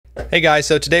Hey guys,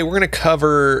 so today we're going to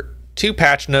cover two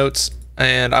patch notes,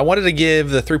 and I wanted to give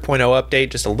the 3.0 update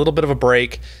just a little bit of a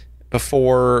break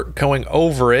before going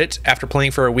over it after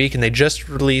playing for a week, and they just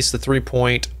released the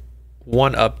 3.1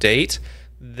 update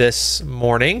this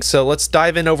morning. So let's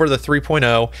dive in over the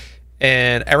 3.0,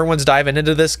 and everyone's diving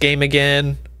into this game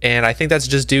again, and I think that's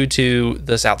just due to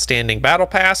this outstanding battle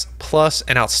pass plus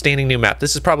an outstanding new map.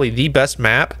 This is probably the best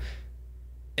map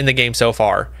in the game so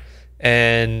far,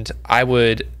 and I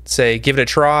would say give it a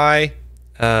try.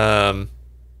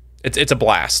 It's a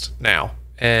blast now.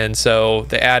 And so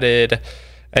they added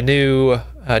a new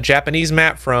Japanese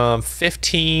map from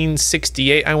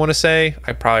 1568, I want to say.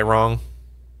 I'm probably wrong.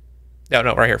 No,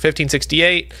 right here,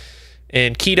 1568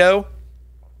 in Keto.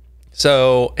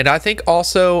 So, and I think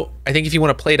if you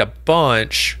want to play it a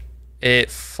bunch,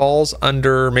 it falls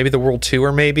under maybe the World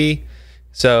Tour, maybe.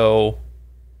 So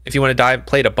if you want to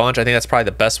play it a bunch, I think that's probably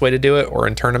the best way to do it, or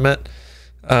in tournament.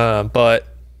 But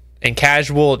in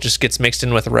casual, it just gets mixed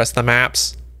in with the rest of the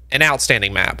maps. An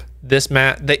outstanding map. This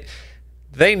map,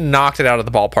 they knocked it out of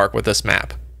the ballpark with this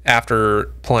map after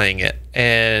playing it,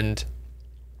 and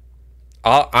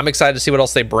I'm excited to see what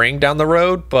else they bring down the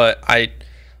road. But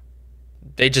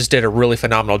they just did a really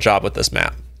phenomenal job with this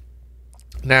map.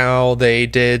 Now they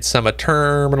did some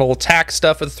terminal attack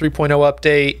stuff with the 3.0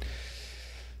 update.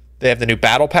 They have the new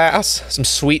battle pass, some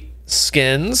sweet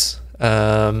skins.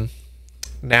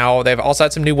 Now they've also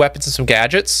had some new weapons and some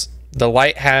gadgets. The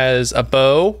light has a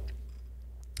bow.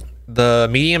 The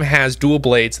medium has dual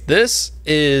blades.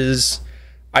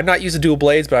 I've not used the dual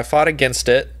blades, but I fought against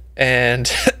it,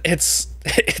 and it's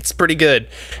pretty good.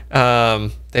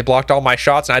 They blocked all my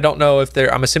shots, and I don't know if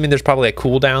I'm assuming there's probably a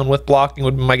cooldown with blocking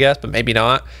would be my guess, but maybe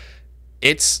not.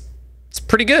 It's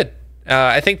pretty good.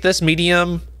 I think this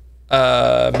medium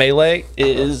melee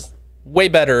is way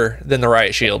better than the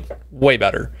riot shield. Way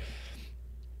better.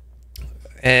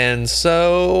 And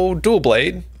so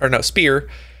spear.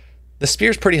 The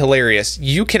spear is pretty hilarious.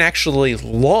 You can actually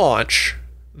launch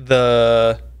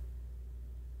the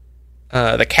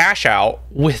cash out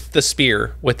with the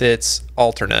spear with its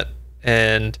alternate,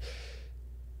 and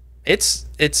it's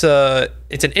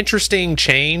an interesting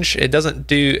change.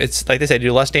 It's like they say,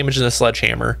 do less damage than a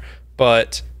sledgehammer,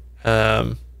 but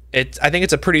I think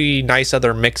it's a pretty nice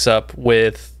other mix up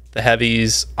with the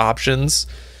heavies options.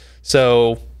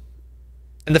 So,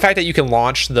 and the fact that you can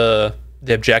launch the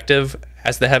objective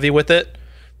as the heavy with it,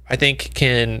 I think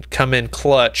can come in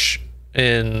clutch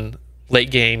in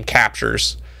late game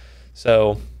captures.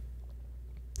 So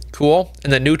cool.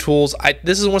 And the new tools,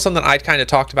 this is something I kind of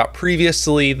talked about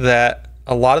previously, that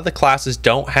a lot of the classes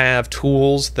don't have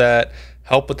tools that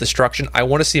help with destruction. I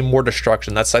want to see more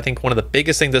destruction. That's, I think, one of the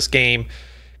biggest things this game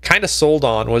kind of sold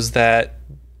on, was that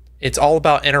it's all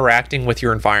about interacting with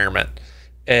your environment.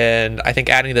 And I think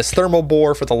adding this thermal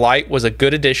bore for the light was a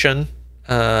good addition.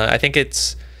 I think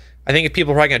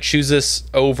people are probably going to choose this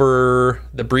over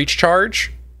the breach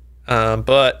charge,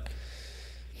 but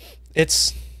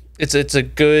it's a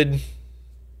good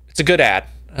add.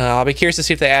 I'll be curious to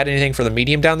see if they add anything for the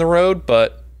medium down the road,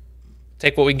 but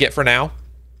take what we can get for now.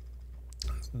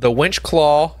 The winch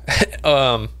claw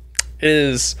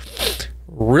is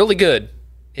really good.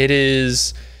 It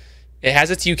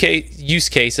has its use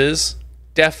cases.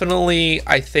 Definitely,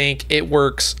 I think it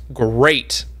works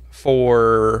great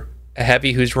for a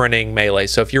heavy who's running melee.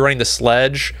 So if you're running the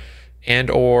sledge and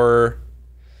or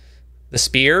the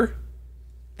spear,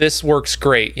 this works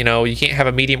great. You know, you can't have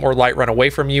a medium or light run away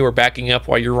from you or backing up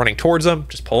while you're running towards them.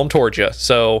 Just pull them towards you.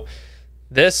 So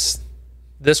this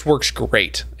works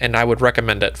great, and I would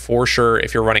recommend it for sure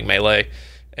if you're running melee.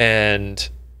 And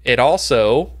it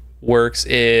also works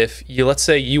if let's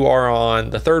say you are on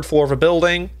the 3rd floor of a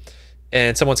building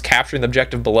and someone's capturing the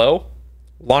objective below.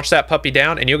 Launch that puppy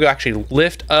down, and you'll actually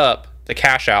lift up the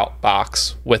cash out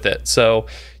box with it. So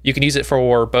you can use it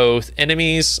for both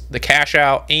enemies, the cash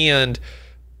out, and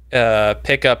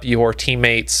pick up your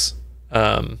teammates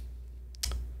down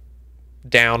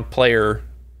player.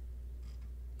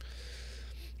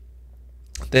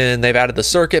 Then they've added the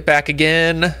circuit back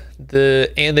again,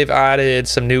 and they've added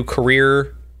some new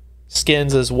career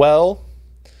skins as well.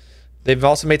 They've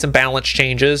also made some balance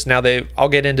changes. Now I'll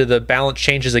get into the balance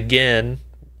changes again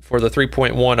for the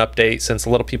 3.1 update, since a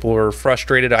little people were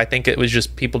frustrated. I think it was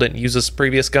just people didn't use this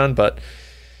previous gun, but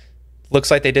looks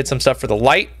like they did some stuff for the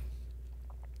light,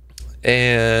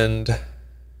 and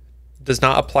does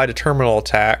not apply to terminal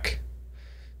attack.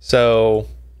 So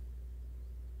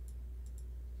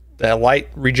the light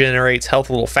regenerates health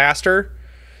a little faster,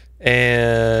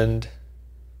 and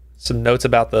some notes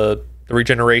about the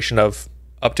regeneration of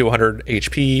up to 100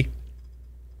 HP.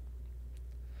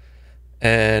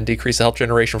 and decrease the health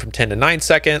generation from 10 to 9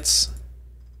 seconds.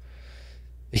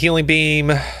 The healing beam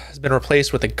has been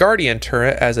replaced with a guardian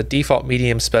turret as a default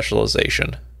medium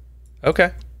specialization.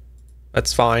 Okay,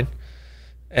 that's fine.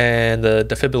 And the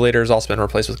defibrillator has also been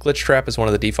replaced with glitch trap as one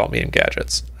of the default medium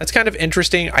gadgets. That's kind of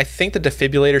interesting. I think the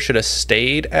defibrillator should have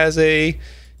stayed as a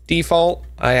default.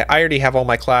 I already have all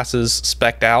my classes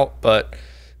spec'd out, but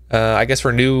I guess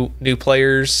for new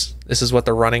players, this is what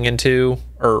they're running into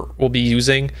or will be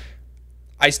using.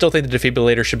 I still think the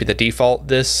defibrillator should be the default.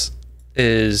 This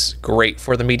is great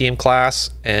for the medium class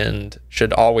and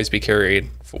should always be carried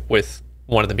with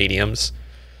one of the mediums.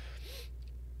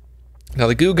 Now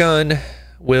the goo gun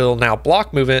will now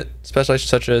block movement, specializations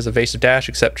such as evasive dash,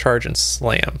 accept charge, and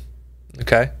slam.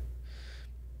 Okay,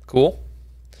 cool.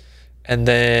 And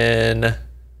then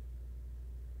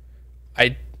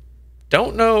I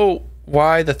don't know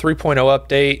why the 3.0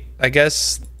 update.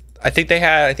 I think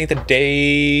the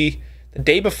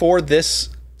day before this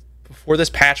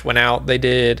patch went out, they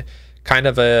did kind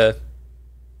of a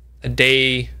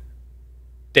day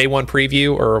one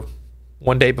preview or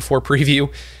 1 day before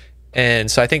preview.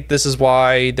 And so I think this is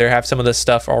why they have some of this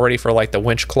stuff already for like the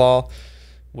winch claw,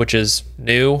 which is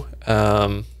new.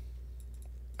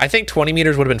 I think 20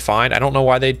 meters would have been fine. I don't know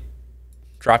why they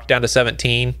dropped it down to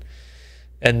 17.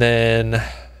 And then,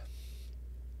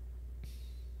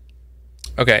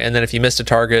 okay, and then if you missed a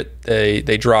target, they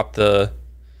drop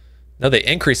they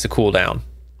increase the cooldown.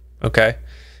 Okay.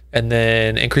 And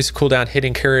then increase the cooldown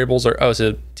hitting carryables or,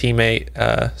 so teammate,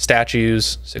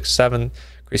 statues, 6-7.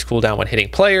 Increase cooldown when hitting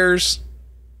players.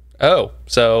 Oh,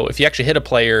 so if you actually hit a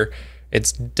player,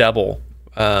 it's double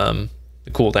the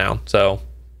cooldown. So,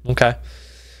 okay.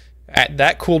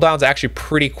 That cooldown's actually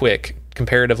pretty quick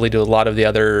comparatively to a lot of the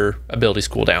other abilities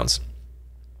cooldowns.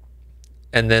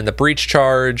 And then the breach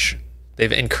charge,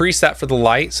 they've increased that for the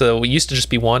light. So it used to just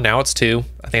be 1, now it's 2.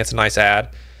 I think that's a nice add.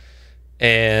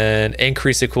 And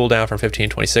increase the cooldown from 15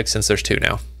 to 26 since there's 2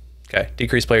 now. Okay,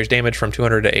 decrease players' damage from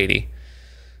 200 to 80.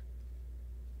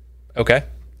 Okay,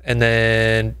 and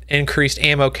then increased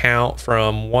ammo count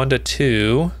from 1 to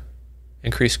 2.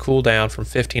 Increased cooldown from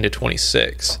 15 to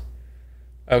 26.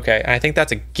 Okay, I think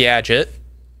that's a gadget.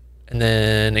 And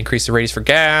then increase the radius for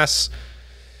gas.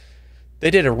 They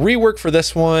did a rework for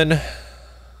this one.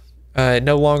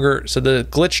 No longer, so the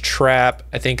glitch trap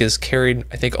I think is carried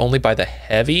only by the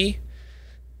heavy.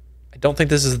 I don't think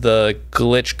this is the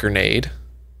glitch grenade.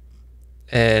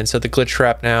 And so the glitch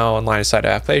trap now on line of sight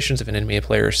applications, if an enemy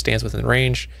player stands within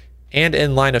range and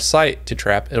in line of sight to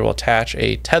trap, it will attach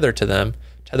a tether to them.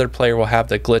 Tethered player will have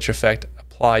the glitch effect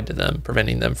applied to them,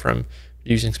 preventing them from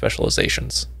using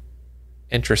specializations.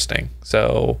 Interesting.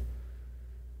 So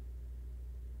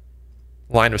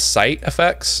line of sight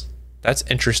effects, that's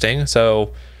interesting.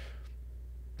 So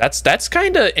that's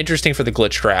kind of interesting for the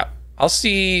glitch trap.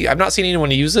 I've not seen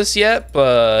anyone use this yet,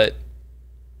 but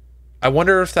I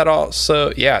wonder if that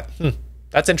also, yeah,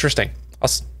 that's interesting.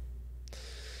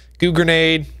 Goo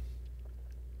grenade,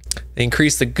 they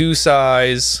increase the goo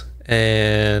size,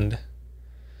 and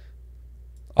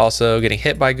also getting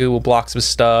hit by goo will block some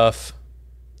stuff.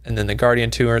 And then the guardian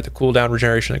turret, the cooldown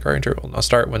regeneration of the guardian turret will now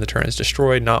start when the turret is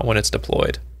destroyed, not when it's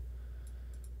deployed.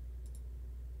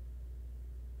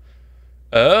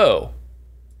 Oh,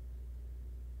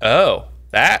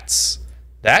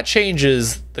 that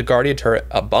changes the guardian turret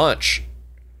a bunch.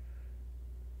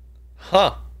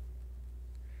 Huh.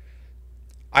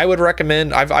 I would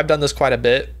recommend, I've done this quite a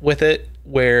bit with it,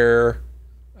 where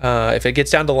if it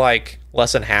gets down to like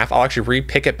less than half, I'll actually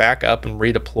re-pick it back up and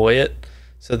redeploy it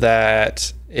so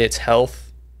that its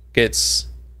health gets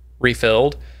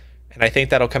refilled. And I think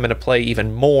that'll come into play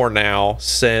even more now,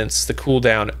 since the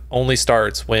cooldown only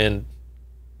starts when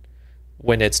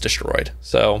it's destroyed.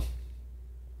 So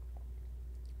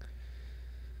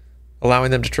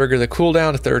allowing them to trigger the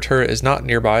cooldown if their turret is not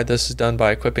nearby. This is done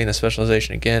by equipping the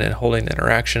specialization again and holding the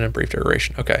interaction in brief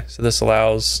duration. Okay, so this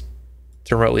allows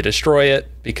to remotely destroy it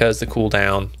because the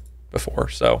cooldown before.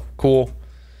 So cool.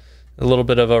 A little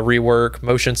bit of a rework.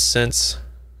 Motion sense.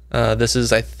 This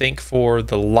is, I think, for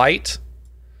the light.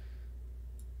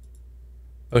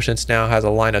 Motion sense now has a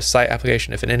line of sight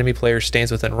application. If an enemy player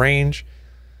stands within range,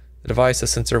 the device, the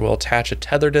sensor will attach a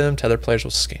tether to them. Tethered players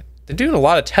will scan. They're doing a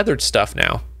lot of tethered stuff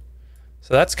now.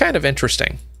 So that's kind of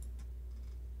interesting.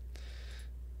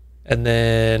 And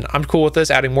then I'm cool with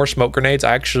this, adding more smoke grenades.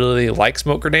 I actually like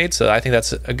smoke grenades, so I think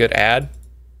that's a good add.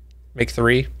 Make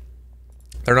 3.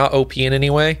 They're not OP in any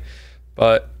way,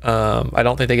 but I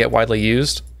don't think they get widely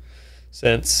used,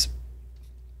 since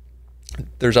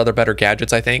there's other better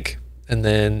gadgets, I think. And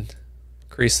then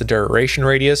increase the duration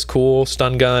radius. Cool.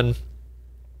 Stun gun.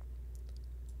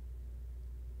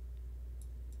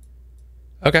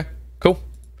 Okay, cool.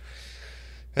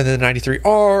 And then the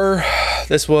 93R,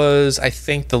 this was, I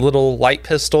think, the little light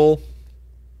pistol.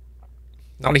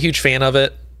 Not a huge fan of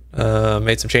it.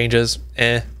 Made some changes.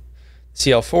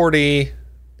 CL40,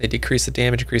 they decreased the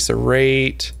damage, increased the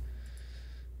rate,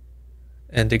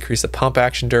 and decreased the pump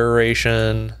action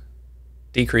duration.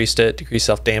 Decreased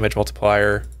self-damage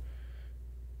multiplier.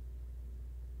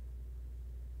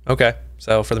 Okay,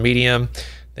 so for the medium,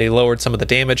 they lowered some of the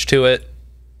damage to it.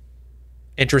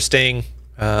 Interesting.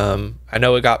 I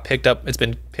know it got picked up. It's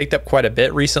been picked up quite a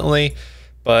bit recently,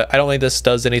 but I don't think this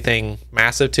does anything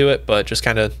massive to it, but just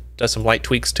kind of does some light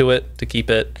tweaks to it to keep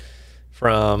it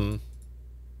from,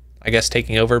 I guess,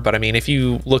 taking over. But I mean, if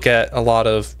you look at a lot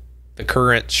of the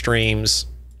current streams,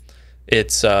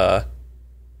 it's a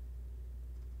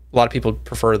lot of people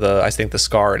prefer I think the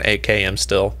SCAR and AKM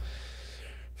still.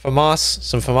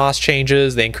 some FAMAS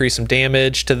changes. They increased some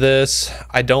damage to this.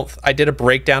 I did a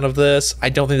breakdown of this. I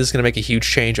don't think this is going to make a huge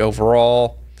change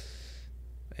overall.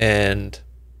 And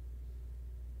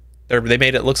they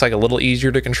made it looks like a little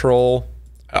easier to control.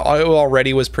 It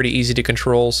already was pretty easy to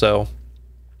control. So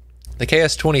the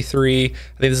KS-23, I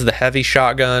think this is the heavy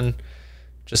shotgun.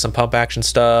 Just some pump action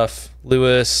stuff.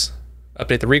 Lewis,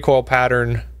 update the recoil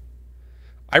pattern.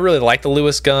 I really like the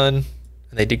Lewis gun,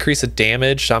 and they decrease the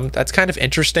damage. So that's kind of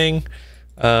interesting.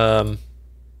 I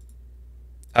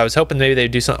was hoping maybe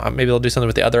they'd do something. Maybe they'll do something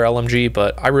with the other LMG,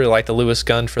 but I really like the Lewis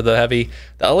gun for the heavy.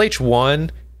 The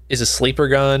LH1 is a sleeper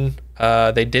gun.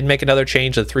 They did make another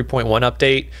change, the 3.1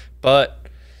 update, but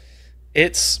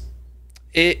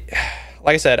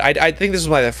like I said, I think this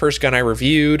was the first gun I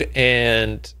reviewed,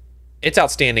 and it's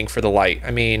outstanding for the light.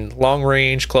 I mean, long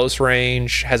range, close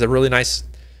range, has a really nice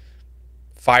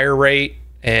fire rate,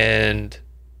 and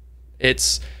I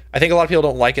think a lot of people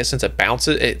don't like it since it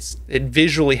bounces. It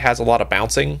visually has a lot of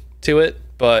bouncing to it,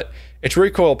 but its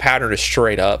recoil pattern is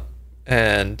straight up,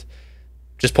 and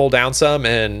just pull down some,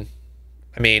 and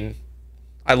I mean,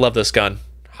 I love this gun.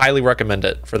 Highly recommend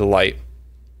it for the light.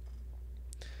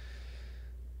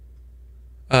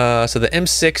 So the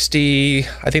M60,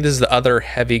 I think this is the other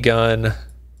heavy gun.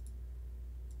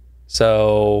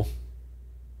 So,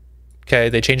 okay,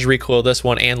 they changed the recoil of this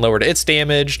one and lowered its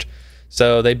damage.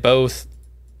 So they both,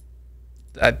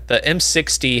 the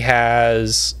M60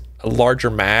 has a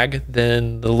larger mag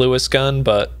than the Lewis gun,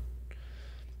 but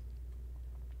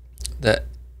the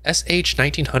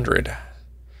SH-1900,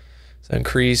 so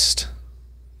increased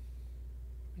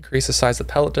the size of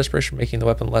the pellet distribution, making the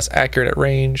weapon less accurate at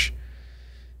range.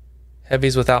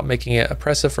 Heavies without making it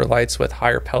oppressive for lights with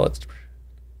higher pellets.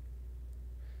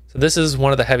 So this is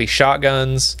one of the heavy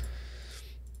shotguns.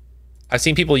 I've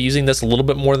seen people using this a little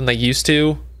bit more than they used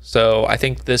to, so I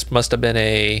think this must have been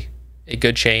a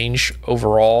good change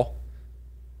overall.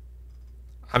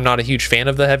 I'm not a huge fan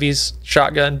of the heavies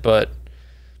shotgun, but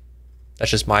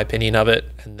that's just my opinion of it.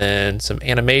 And then some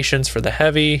animations for the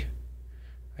heavy.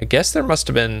 I guess there must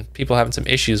have been people having some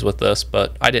issues with this,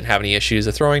 but I didn't have any issues.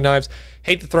 The throwing knives,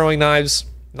 hate the throwing knives,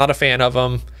 not a fan of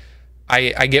them.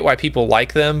 I get why people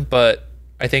like them, but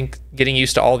I think getting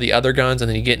used to all the other guns and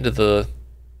then you get into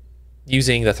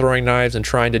using the throwing knives and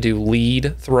trying to do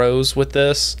lead throws with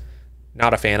this,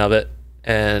 not a fan of it.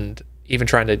 And even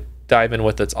trying to dive in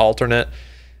with its alternate,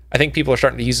 I think people are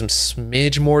starting to use them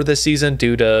smidge more this season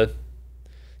due to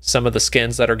some of the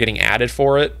skins that are getting added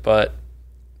for it, but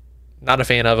not a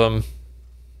fan of them.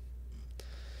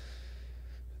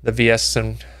 The VS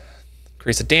and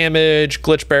increase the damage,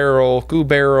 glitch barrel, goo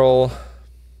barrel.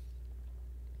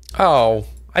 Oh,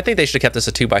 I think they should have kept this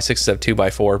a 2x6 instead of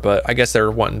 2x4, but I guess they're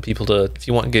wanting people to, if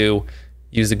you want goo,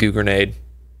 use the goo grenade.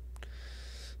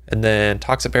 And then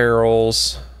toxic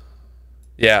barrels.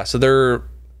 Yeah, so they're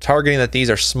targeting that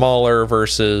these are smaller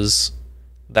versus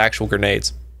the actual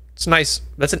grenades. It's nice.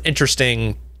 That's an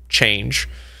interesting change.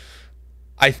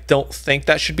 I don't think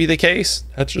that should be the case.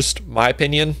 That's just my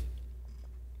opinion.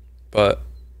 But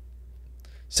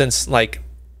since like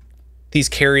these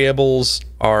carryables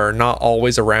are not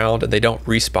always around and they don't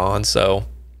respawn, so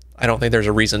I don't think there's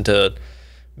a reason to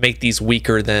make these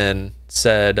weaker than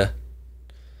said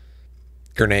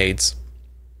grenades.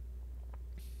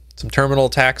 Some terminal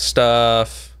attack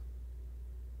stuff.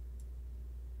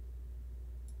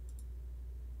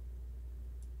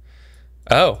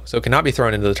 Oh, so it cannot be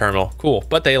thrown into the terminal. Cool.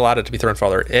 But they allowed it to be thrown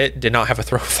farther. It did not have a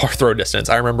far throw distance.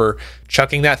 I remember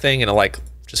chucking that thing and it like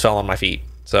just fell on my feet.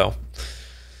 So,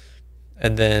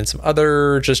 and then some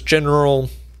other just general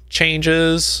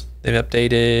changes. They've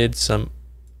updated some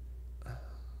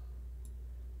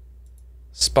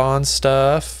spawn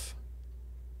stuff.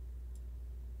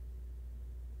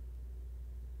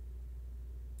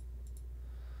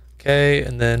 Okay,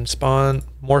 and then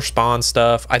more spawn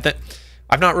stuff. I think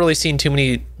I've not really seen too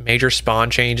many major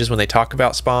spawn changes when they talk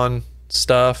about spawn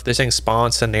stuff. They're saying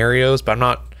spawn scenarios, but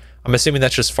I'm assuming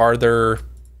that's just farther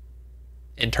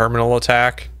in terminal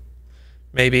attack.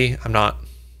 Maybe. I'm not.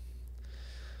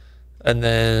 And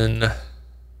then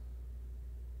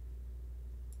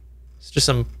it's just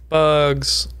some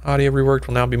bugs. Audio reworked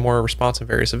will now be more responsive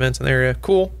to various events in the area.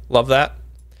 Cool. Love that.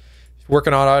 If you're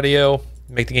working on audio,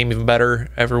 make the game even better.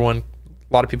 A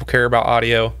lot of people care about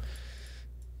audio.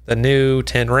 The new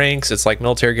 10 ranks, it's like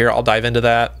military gear. I'll dive into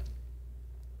that.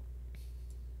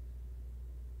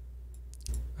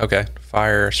 Okay,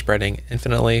 fire spreading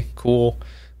infinitely. Cool.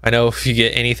 I know if you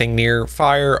get anything near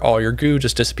fire, all your goo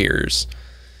just disappears.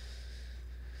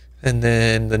 And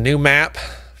then the new map,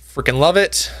 freaking love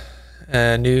it.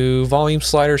 New volume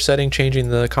slider setting, changing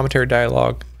the commentary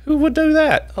dialogue. Who would do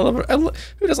that? I love it.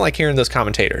 Who doesn't like hearing those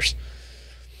commentators?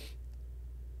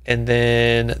 And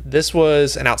then this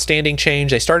was an outstanding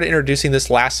change. They started introducing this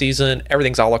last season.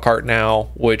 Everything's a la carte now,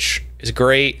 which is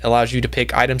great. Allows you to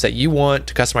pick items that you want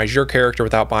to customize your character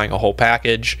without buying a whole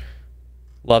package.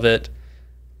 Love it.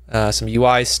 Some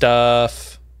UI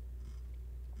stuff.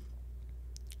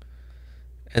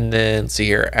 And then, let's see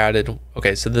here, added.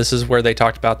 Okay, so this is where they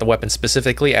talked about the weapons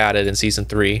specifically added in Season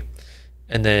 3.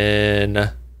 And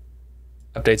then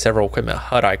update several equipment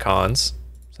HUD icons.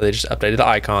 So they just updated the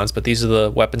icons, but these are the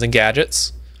weapons and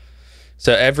gadgets.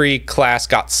 So every class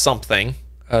got something.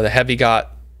 The heavy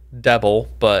got double,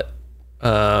 but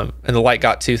and the light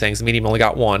got 2 things. The medium only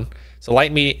got 1. So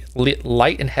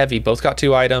light and heavy both got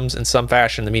 2 items in some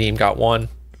fashion. The medium got 1. Like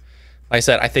I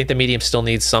said, I think the medium still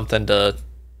needs something to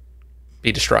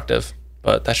be destructive,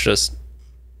 but that's just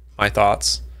my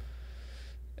thoughts.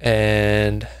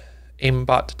 And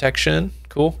aimbot detection,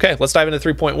 cool. Okay, let's dive into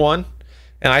 3.1.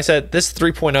 And I said this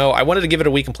 3.0, I wanted to give it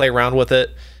a week and play around with it,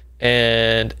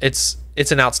 and it's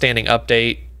an outstanding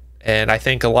update. And I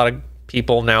think a lot of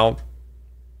people now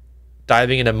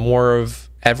diving into more of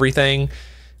everything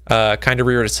kind of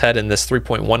reared its head in this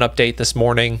 3.1 update this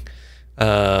morning.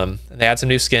 And they had some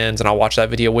new skins, and I'll watch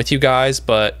that video with you guys,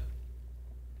 but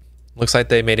looks like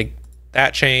they made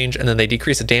that change, and then they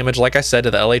decreased the damage, like I said,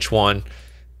 to the LH1.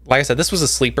 Like I said, this was a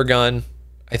sleeper gun.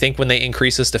 I think when they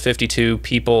increased this to 52,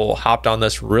 people hopped on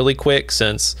this really quick,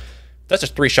 since that's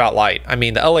just 3-shot light. I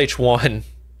mean, the LH1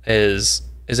 is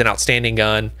an outstanding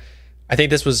gun. I think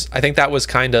that was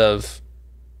kind of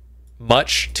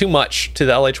too much to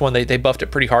the LH1. They buffed it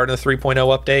pretty hard in the 3.0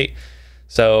 update.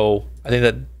 So I think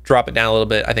that drop it down a little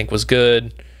bit, I think, was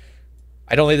good.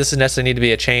 I don't think this is necessarily need to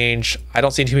be a change. I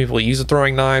don't see too many people use the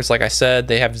throwing knives. Like I said,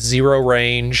 they have 0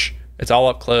 range. It's all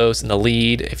up close in the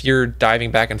lead. If you're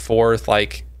diving back and forth,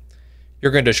 like,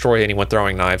 you're going to destroy anyone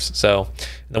throwing knives. So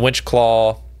the winch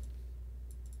claw,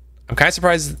 I'm kind of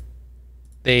surprised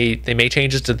they made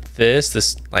changes to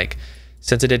this like,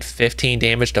 since it did 15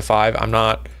 damage to 5. I'm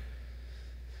not.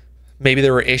 Maybe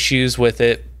there were issues with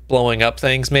it blowing up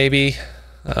things. Maybe.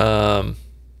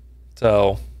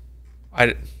 So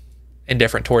I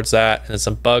indifferent towards that. And then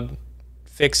some bug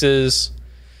fixes,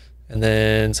 and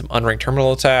then some unranked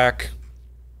terminal attack.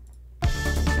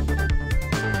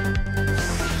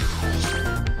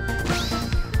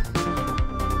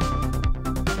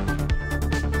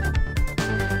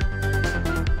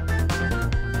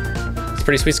 It's a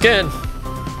pretty sweet skin,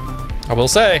 I will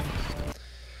say.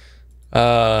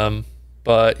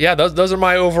 But yeah, those are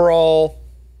my overall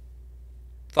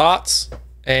thoughts,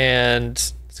 and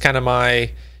it's kind of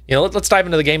my, let's dive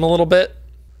into the game a little bit.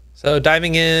 So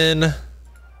diving in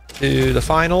to the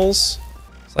finals,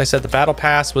 so I said the battle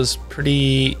pass was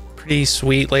pretty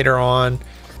sweet later on.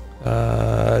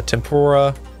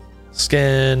 Tempura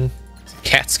skin,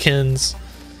 cat skins,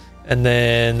 and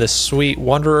then the sweet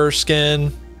Wanderer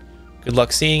skin. Good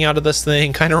luck seeing out of this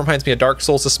thing. Kind of reminds me of Dark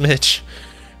Souls a smidge.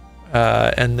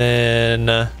 And then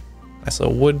nice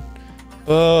little wood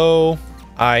bow.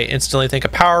 I instantly think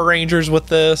of Power Rangers with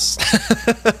this.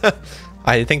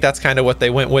 I think that's kind of what they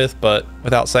went with, but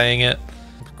without saying it.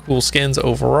 Cool skins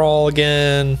overall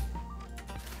again.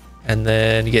 And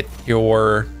then you get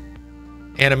your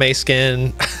anime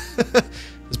skin.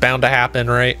 It's bound to happen,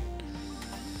 right?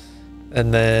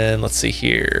 And then let's see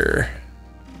here.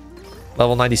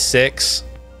 Level 96.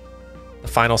 The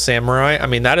Final Samurai. I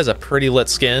mean, that is a pretty lit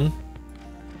skin.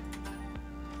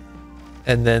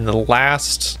 And then the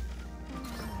last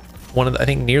one, I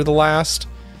think near the last,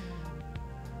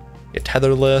 get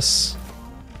tetherless.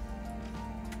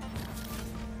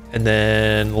 And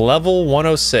then level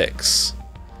 106,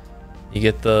 you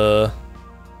get the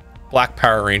Black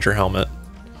Power Ranger helmet.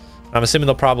 I'm assuming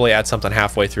they'll probably add something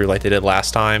halfway through like they did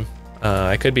last time.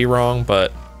 I could be wrong,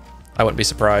 but I wouldn't be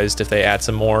surprised if they add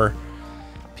some more.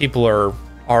 People are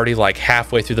already like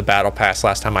halfway through the battle pass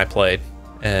last time I played,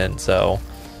 and so,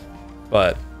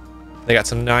 but they got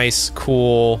some nice,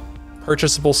 cool,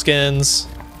 purchasable skins.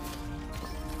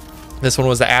 This one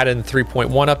was the added 3.1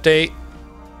 update.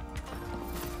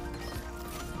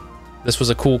 This was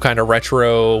a cool kind of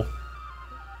retro,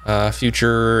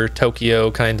 future Tokyo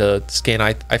kind of skin.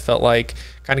 I felt like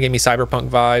kind of gave me cyberpunk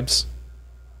vibes.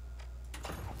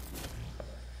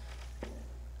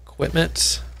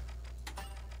 Equipment.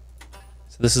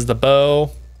 This is the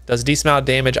bow. Does a decent amount of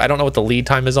damage. I don't know what the lead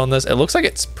time is on this. It looks like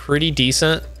it's pretty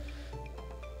decent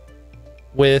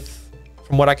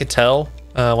from what I could tell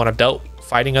when I've dealt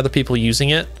fighting other people using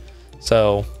it.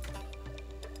 So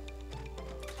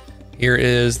here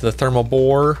is the thermal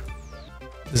bore.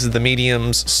 This is the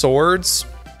medium's swords.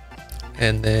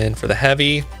 And then for the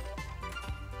heavy,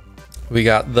 we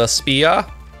got the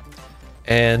Spia.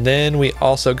 And then we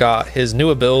also got his new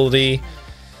ability,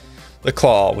 the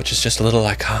claw, which is just a little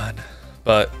icon,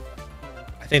 but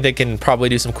I think they can probably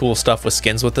do some cool stuff with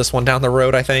skins with this one down the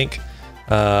road, I think.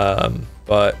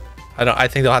 But I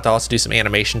think they'll have to also do some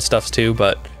animation stuff too,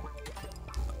 but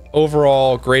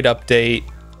overall great update,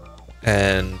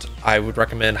 and I would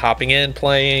recommend hopping in,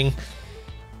 playing.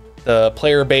 The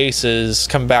player base is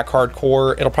coming back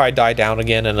hardcore. It'll probably die down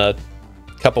again in a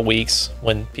couple weeks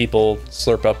when people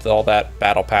slurp up all that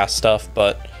battle pass stuff,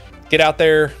 but get out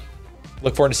there.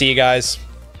 Look forward to see you guys.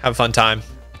 Have a fun time.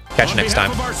 Catch you next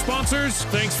time. On behalf of our sponsors,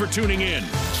 thanks for tuning in.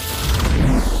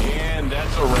 And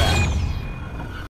that's a wrap.